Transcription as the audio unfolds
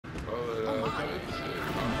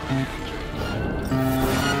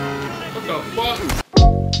What the fuck?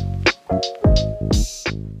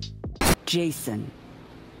 Jason,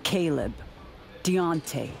 Caleb,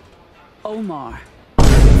 Deontay, Omar,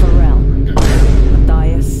 Pharrell,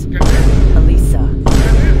 Matthias, Elisa,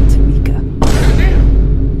 and Tamika.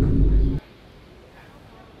 Goddamn.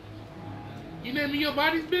 You naming your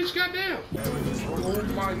bodies, bitch? Goddamn. Oh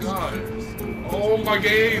my god. Oh my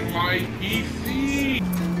game, my PC.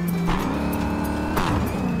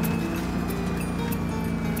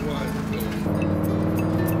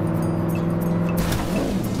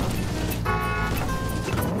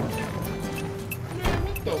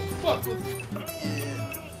 What the fuck?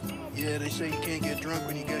 Yeah, they say you can't get drunk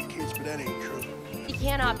when you got kids, but that ain't true. He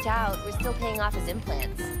can't opt out. We're still paying off his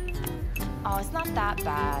implants. Oh, it's not that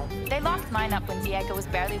bad. They locked mine up when Diego was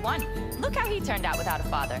barely one. Look how he turned out without a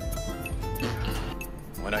father.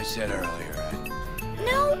 What I said earlier,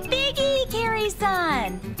 No biggie, Carrie's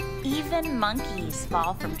son. Even monkeys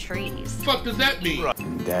fall from trees. Fuck does that mean?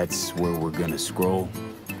 That's where we're gonna scroll.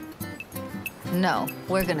 No,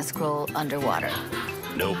 we're gonna scroll underwater.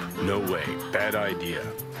 Nope, no way. Bad idea.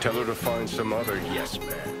 Tell her to find some other yes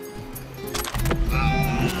man.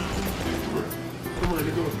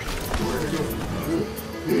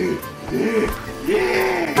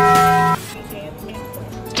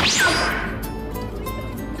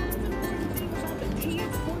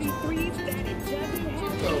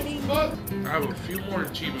 I have a few more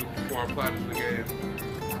achievements before I platinum the game.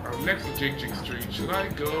 I'm next to Jig Jig Street. Should I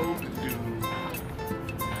go and do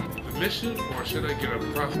the mission or should I get a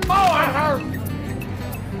process? Oh, I hurt!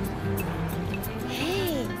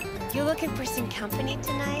 Hey, you looking for some company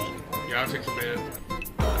tonight? Yeah, I'll take some bed.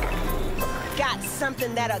 Got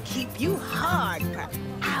something that'll keep you hard for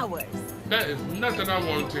hours. That is nothing I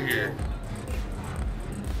wanted to hear.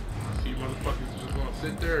 See, motherfuckers just gonna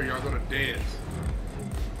sit there or y'all gonna dance?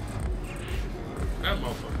 That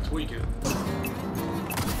motherfucker tweaking.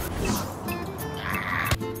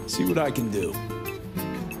 See what I can do.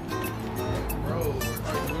 Bro,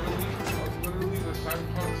 like literally the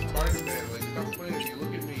cyberpunk Spider-Man. Like, stop playing with me.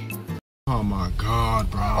 Look at me. Oh my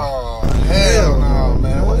god, bro. Oh, hell no,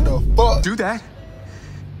 man. What the fuck? Do that?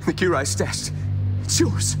 The gear I stashed. It's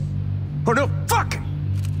yours. Oh no, fuck!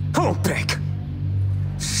 I won't beg.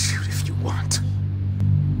 Shoot if you want.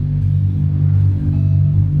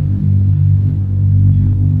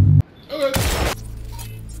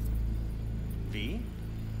 V?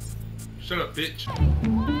 Shut up, bitch.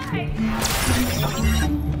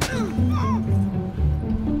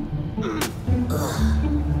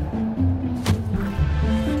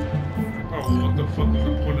 Oh, what the fuck is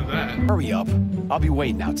the point of that? Hurry up. I'll be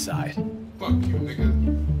waiting outside. Fuck you, nigga.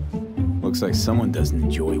 Looks like someone doesn't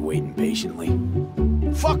enjoy waiting patiently.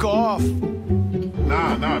 Fuck off!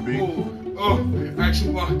 Nah, B. Oh,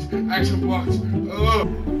 action blocked. Action blocked. Oh.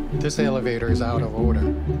 This elevator is out of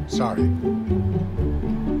order. Sorry.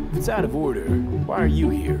 If it's out of order, why are you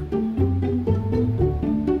here?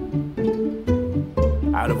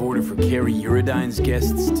 Out of order for Carrie Uridine's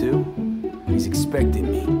guests, too? He's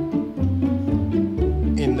expecting me.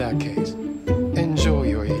 In that case, enjoy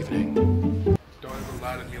your evening. Don't ever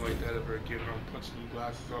lie to me like that ever again. I'm punching you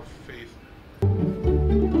glasses off your face.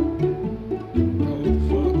 Oh,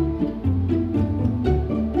 fuck.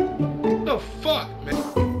 What the fuck, man?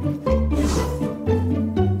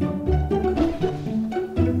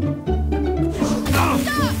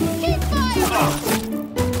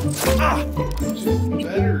 Just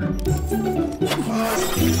better.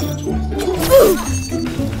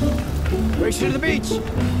 Race you to the beach!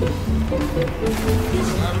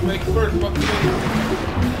 Gotta make first, fuck the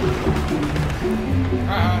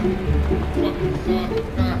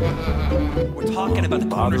We're talking about the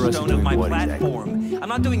cornerstone of my platform. I'm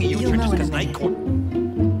not doing a U-turn just because night court.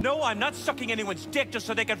 No, I'm not sucking anyone's dick just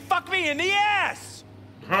so they can fuck me in the ass!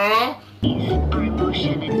 Huh? Our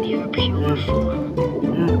emotion in their pure form.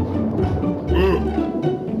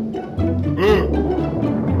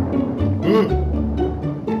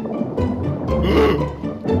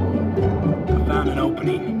 I found an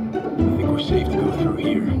opening. I think we're safe to go through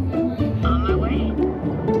here. On my way. I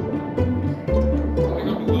think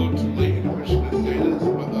I'm a little too late. I should have said this,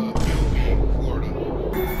 but POV, Florida.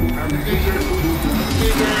 Have a t-shirt.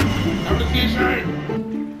 Have a t-shirt.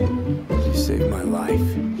 You saved my life.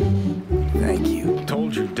 Thank you.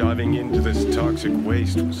 Told you diving into this toxic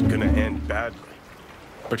waste was gonna end badly.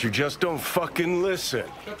 But you just don't fucking listen.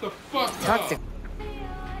 Shut the fuck Toxic. up.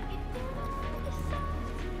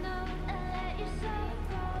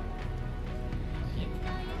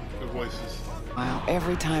 The voices. Wow,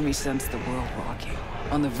 every time he sensed the world rocking,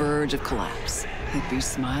 on the verge of collapse, he'd be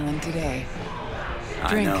smiling today.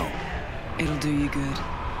 Drink. I know. It'll do you good.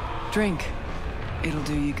 Drink. It'll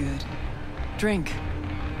do you good. Drink.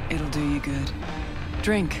 It'll do you good.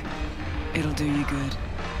 Drink. It'll do you good.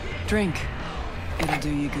 Drink. It'll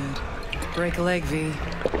do you good. Break a leg, V.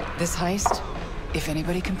 This heist, if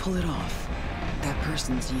anybody can pull it off, that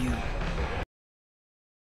person's you.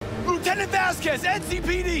 Lieutenant Vasquez,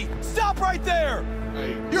 NCPD! Stop right there!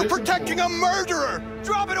 Hey, You're listen protecting to a him. murderer!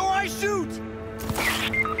 Drop it or I shoot!